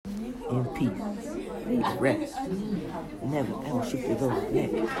in peace. Please rest. Never ever shoot your little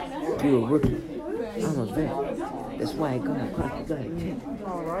neck. You're a rookie. I'm a vet. That's why I got clock. You gotta check.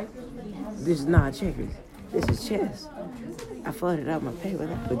 All right. This is not checkers. This is chess. I flooded out my paper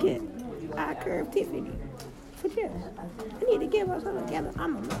and I forget. I curved Tiffany for chess. I need to get myself together.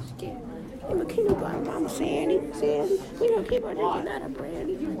 I'm a Mexican. I'm a kindergarten. Mama Sandy. We don't keep our drinking out of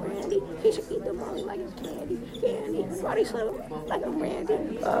brandy. He should eat the money like it's candy. Body slim like a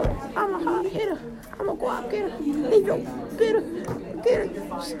brandy. I'm a hard hitter. I'm a guap getter. Get her.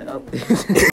 Shut up.